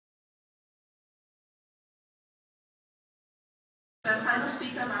the final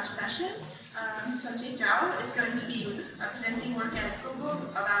speaker of our session, Zhao, is going to be presenting work at Google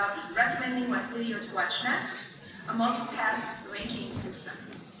about recommending what video to watch next, a multitask ranking system.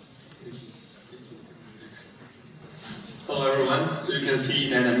 Hello everyone, so you can see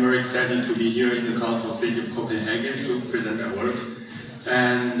that I'm very excited to be here in the colorful city of Copenhagen to present my work.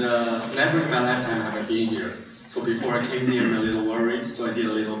 And never in my lifetime have I been here. So before I came here, I'm a little worried, so I did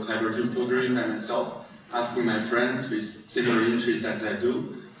a little collaborative tutoring by myself, asking my friends with similar interests as I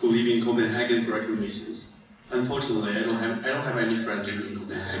do, who live in Copenhagen for recommendations. Unfortunately, I don't have any friends living in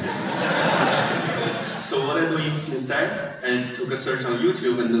Copenhagen. So what I do instead, I took a search on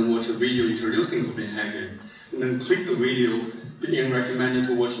YouTube and then watched a video introducing Copenhagen. And then click the video being recommended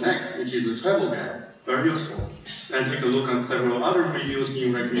to watch next, which is a travel guide, very useful. And take a look at several other videos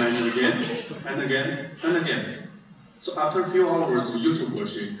being recommended again, and again, and again. So after a few hours of YouTube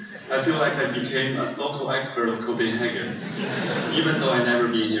watching, I feel like I became a local expert of Copenhagen, even though I've never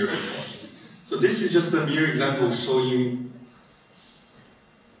been here before. So this is just a mere example showing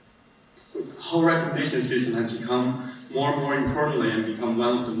how recommendation system has become more and more importantly and become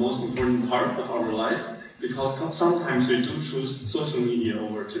one of the most important part of our life, because sometimes we do choose social media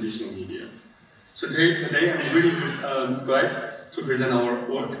over traditional media. So today I'm really glad to present our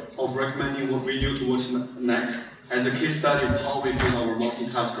work of recommending what video to watch next as a case study of how we build our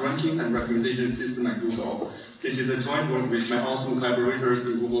multitask ranking and recommendation system at Google. This is a joint work with my awesome collaborators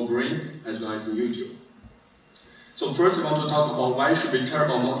in Google Brain as well as in YouTube. So first I want to talk about why should we care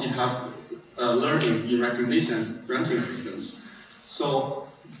about multitask learning in recommendations ranking systems. So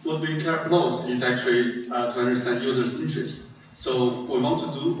what we care most is actually to understand users' interest. So we want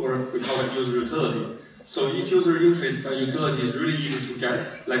to do, or we call it user utility. So if user interest utility is really easy to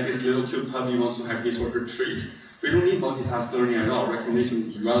get, like this little cute puppy wants to have disordered treat, we don't need multitask learning at all. Recognition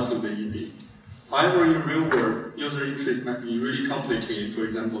is relatively easy. However, in the real world, user interest might be really complicated. For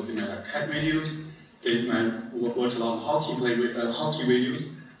example, they might have cat videos, they might watch a lot of hockey videos,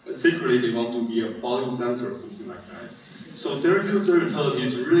 but secretly they want to be a Bollywood dancer or something like that. So their user utility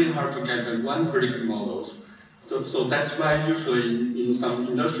is really hard to get by one predictive models. So that's why usually in some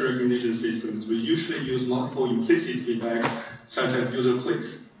industrial recognition systems, we usually use multiple implicit feedbacks, such as user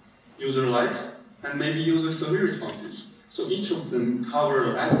clicks, user likes, and maybe user survey responses. So each of them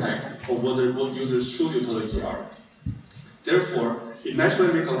cover an aspect of what users' true utility are. Therefore, it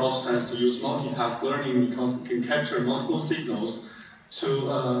naturally makes a lot of sense to use multitask learning because it can capture multiple signals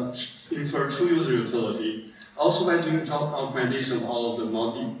to infer true user utility. Also by doing job optimization of all of the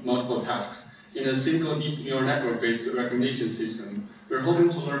multiple tasks in a single deep neural network-based recommendation system, we're hoping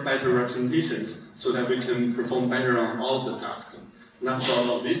to learn better representations so that we can perform better on all of the tasks. And that's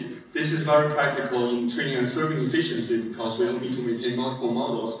all of this. This is very practical in training and serving efficiency because we don't need to maintain multiple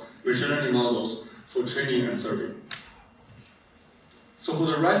models, machine learning models, for training and serving. So for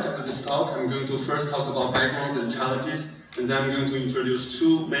the rest of this talk, I'm going to first talk about backgrounds and challenges, and then I'm going to introduce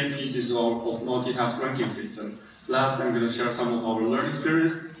two main pieces of multitask ranking system. Last, I'm going to share some of our learning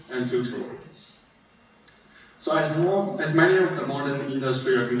experience and future work. So as many of the modern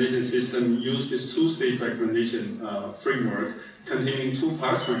industry recommendation systems use this two-stage recommendation framework containing two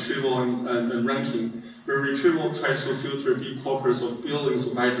parts, retrieval and ranking, where retrieval tries to filter deep corpus of billions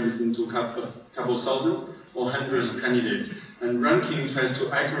of items into a couple thousand or hundreds of candidates, and ranking tries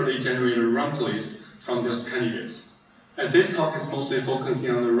to accurately generate a ranked list from those candidates. As this talk is mostly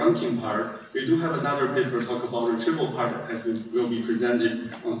focusing on the ranking part, we do have another paper talk about the retrieval part that will be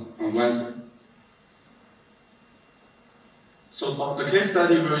presented on Wednesday. So the case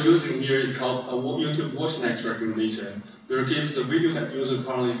study we're using here is called a YouTube Watch Next recommendation, where it gives the video that user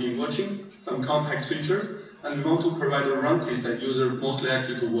currently been watching, some context features, and we want to provide a ranked list that user most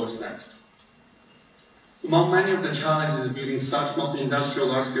likely to watch next. Among many of the challenges of building such industrial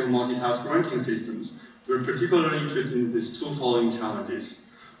large-scale multitask ranking systems, we're particularly interested in these two following challenges.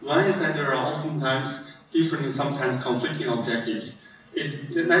 One is that there are oftentimes different and sometimes conflicting objectives.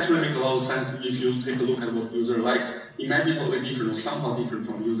 It naturally makes a lot of sense if you take a look at what user likes. It might be totally different or somehow different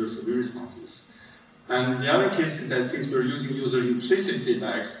from user survey responses. And the other case is that since we're using user implicit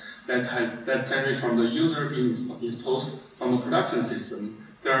feedbacks that generate from the user being exposed from a production system,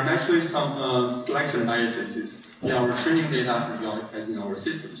 there are naturally some selection biases in our training data as well as in our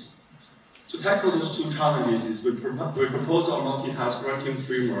systems. To tackle those two challenges, we propose our multitask ranking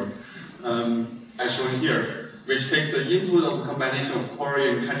framework as shown here, which takes the input of a combination of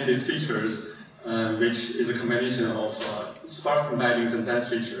query and candidate features, which is a combination of sparse embeddings and dense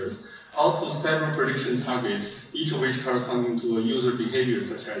features, out to several prediction targets, each of which corresponding to a user behavior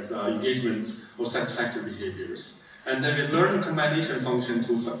such as engagement or satisfactory behaviors. And then we learn the combination function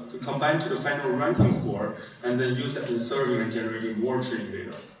to combine to the final ranking score, and then use that in serving and generating more training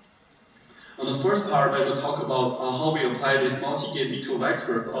data. On the first part, I will talk about how we apply this multi-gate mutual of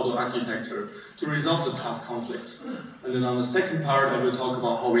expert auto architecture to resolve the task conflicts. And then on the second part, I will talk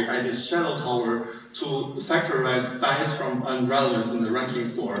about how we add this shadow tower to factorize bias from irrelevance in the ranking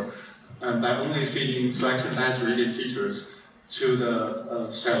score by only feeding selection bias related features to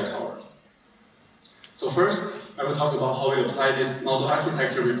the shadow tower. So first, I will talk about how we apply this model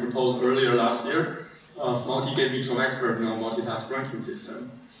architecture we proposed earlier last year of multi-gate mutual expert in our multitask ranking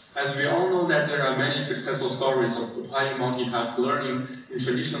system. As we all know that there are many successful stories of applying multitask learning in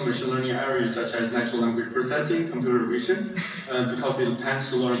traditional machine learning areas such as natural language processing, computer vision, because it tends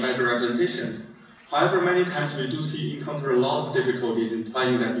to learn better representations. However, many times we do encounter a lot of difficulties in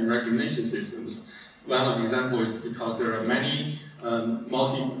applying that in recognition systems. One of the examples is because there are many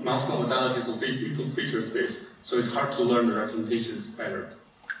multiple modalities of input feature space, so it's hard to learn the representations better.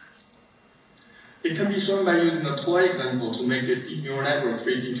 It can be shown by using a toy example to make this deep neural network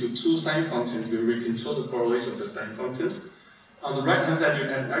fit into two sign functions where we control the correlation of the sign functions. On the right-hand side, you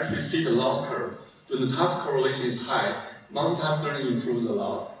can actually see the loss curve. When the task correlation is high, multitask learning improves a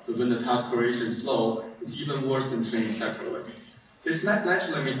lot, but when the task correlation is low, it's even worse than training separately. This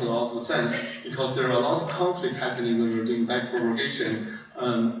naturally makes a lot of sense because there are a lot of conflict happening when we're doing backpropagation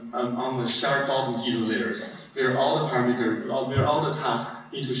on the shared bottom hidden layers, where all the parameters, where all the tasks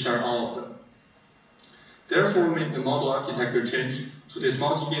need to share all of them. Therefore, we make the model architecture change to this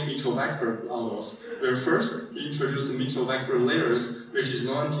multi-gate mutual of expert models, where first we introduce the mutual of expert layers, which is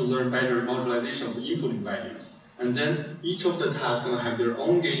known to learn better modularization of the input embeddings. And then each of the tasks will have their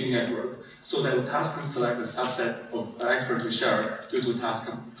own gating network, so that the task can select a subset of expert to share due to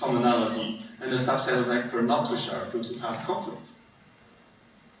task commonality, and a subset of expert not to share due to task conflicts.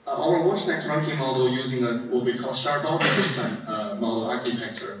 Our WatchNext ranking model using what we call shared bottom baseline model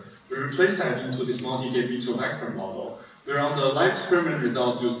architecture, we replace that into this multi-gate mutual of expert model, where on the live experiment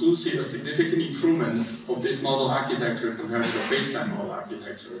results, you do see a significant improvement of this model architecture compared to the baseline model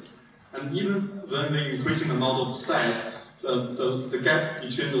architecture. And even when we're increasing the model size, the gap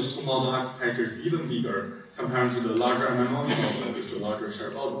between those two model architectures is even bigger compared to the larger MMO model with the larger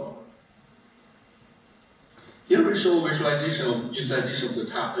shared bottom model. Here we show visualization of utilization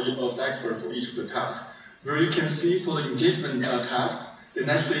of the expert for each of the tasks, where you can see for the engagement tasks, they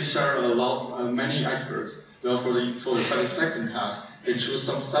naturally share many experts. Well, for the satisfaction task, they choose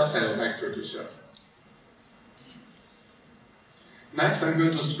some subset of experts to share. Next, I'm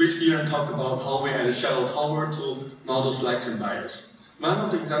going to switch gear and talk about how we add a shadow tower to model selection bias. One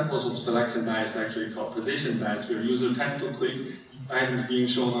of the examples of selection bias is actually called position bias, where user tends to click items being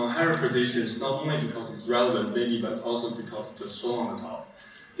shown on higher positions, not only because it's relevant, maybe, but also because it's just shown on the top.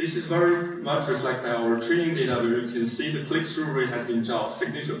 This is very much reflected by our training data, where you can see the click-through rate has been dropped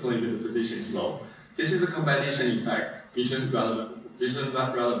significantly when the position is low. This is a combination effect between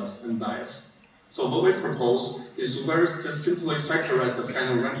relevance and bias. So what we propose is to just simply factorize the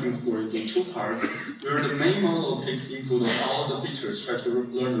final ranking score into two parts, where the main model takes into all of the features, try to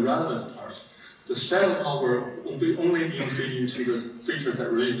learn the relevance part. The shadow tower will be only being fed into the features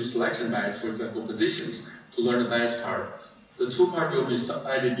that relate to selection bias, for example, positions, to learn the bias part. The two parts will be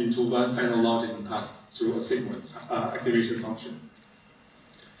added into one final logic and passed through a sequence activation function.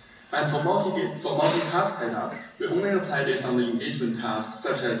 And for multitask setup, we only apply this on the engagement tasks,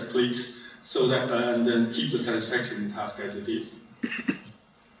 such as clicks, so that and then keep the satisfaction task as it is.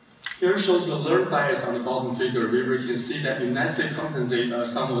 Here shows the learned bias on the bottom figure, where we can see that we nicely compensate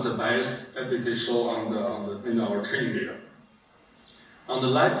some of the bias that we can show in our training data. On the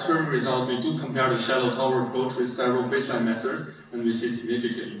live experiment results, we do compare the shadow tower approach with several baseline methods, and we see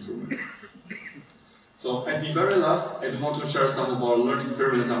significant improvement. So at the very last, I want to share some of our learning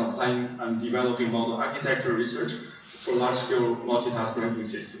experience on applying and developing model architecture research for large-scale multitask ranking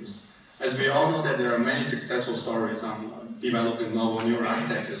systems. As we all know that there are many successful stories on developing novel neural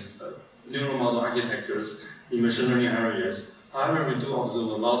model architectures in machine learning areas. However, we do observe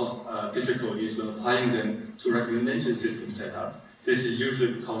a lot of difficulties when applying them to recommendation system setup. This is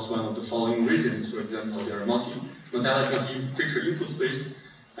usually because one of the following reasons. For example, there are multi-modality feature input space,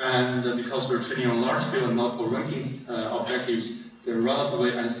 and because we're training on large scale and multiple rankings objectives, they're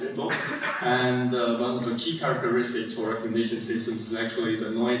relatively unstable. And one of the key characteristics for recommendation systems is actually the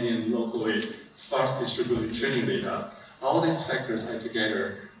noisy and locally sparse distributed training data. All these factors add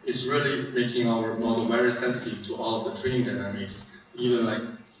together is really making our model very sensitive to all of the training dynamics, even like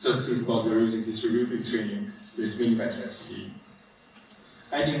just think about we're using distributed training with mini-batch SVD.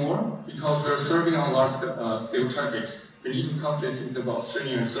 Adding more, because we're serving on large scale traffics, we need to constantly think about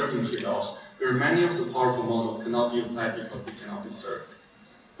training and serving trade-offs where many of the powerful models cannot be applied because they cannot be served.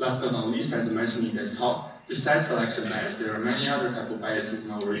 Last but not least, as I mentioned in this talk, besides selection bias, there are many other types of biases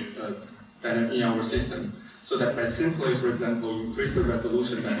in our system, so that by simply, for example, increase the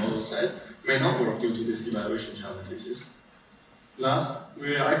resolution that model says may not work due to these evaluation challenges. Last,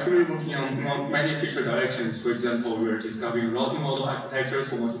 we are actively working on many future directions. For example, we are discovering routing model architecture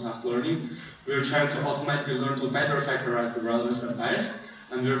for multitask learning. We are trying to automatically learn to better factorize the relevance and bias,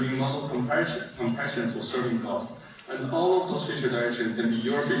 and we are doing model compression for serving cost. And all of those future directions can be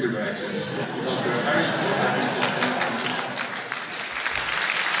your future directions, because we are very important.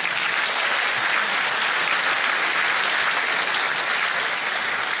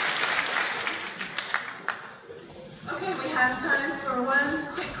 Time for one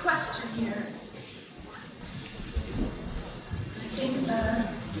quick question here. I think the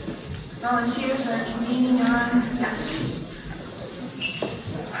volunteers are convening on. Yes.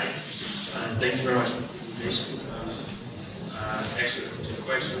 Hi. Thank you very much for the presentation. Actually, two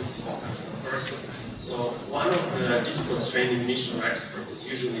questions. I'll start from the first. So, one of the difficult training mission of experts is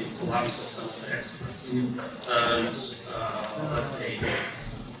usually collapse of some of the experts. And let's say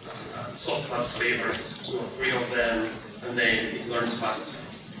soft class favors 2 or 3 of them, and then it learns faster.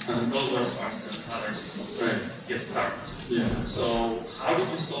 And those learns faster, others get starved. Yeah. So how did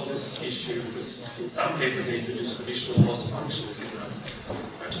you solve this issue? Because in some papers they introduce conditional loss function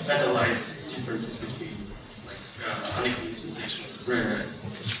to penalize differences between unequal utilization of results.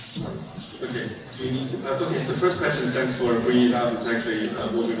 Okay. Do you need to, okay. The first question, thanks for bringing it up, is actually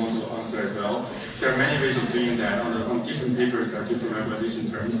what we want to answer as well. There are many ways of doing that. On different papers, there are different regularization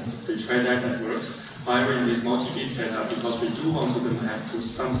terms. We try that, and it works. However, in this multi-gig setup, because we do want them to have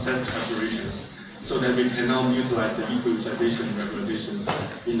some set separations, so that we cannot utilize the equal utilization regularizations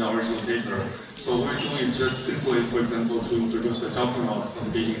in the original paper. So what we're doing is just simply, for example, to introduce a dropping out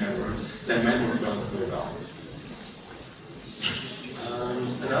from the gating network that might work relatively well.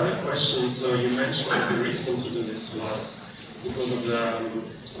 Another question, so you mentioned that the reason to do this was because of the,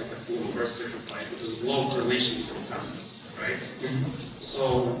 like I think the first second slide, because of low correlation between tasks, right?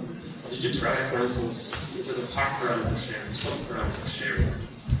 So did you try, for instance, instead of hard parameter sharing, soft parameter sharing,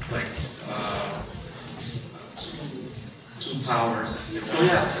 like two towers? Oh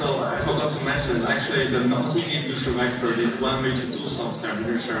yeah, so I forgot to mention, actually the multi-gig mission of expert is one way to do soft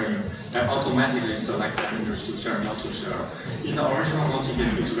parameter sharing and automatically select parameters to share, not to share. In the original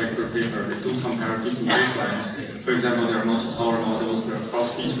multi-gig mission of expert paper, they do compare different baselines. For example, there are multi-tower models, there are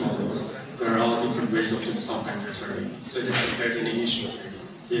cross-speech models, there are all different ways of doing soft parameter sharing. So it is compared in the initial paper?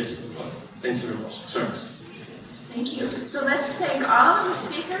 Yes. Thank you very much. Sure. Thank you. So let's thank all of the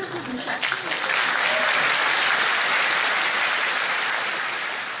speakers in the section.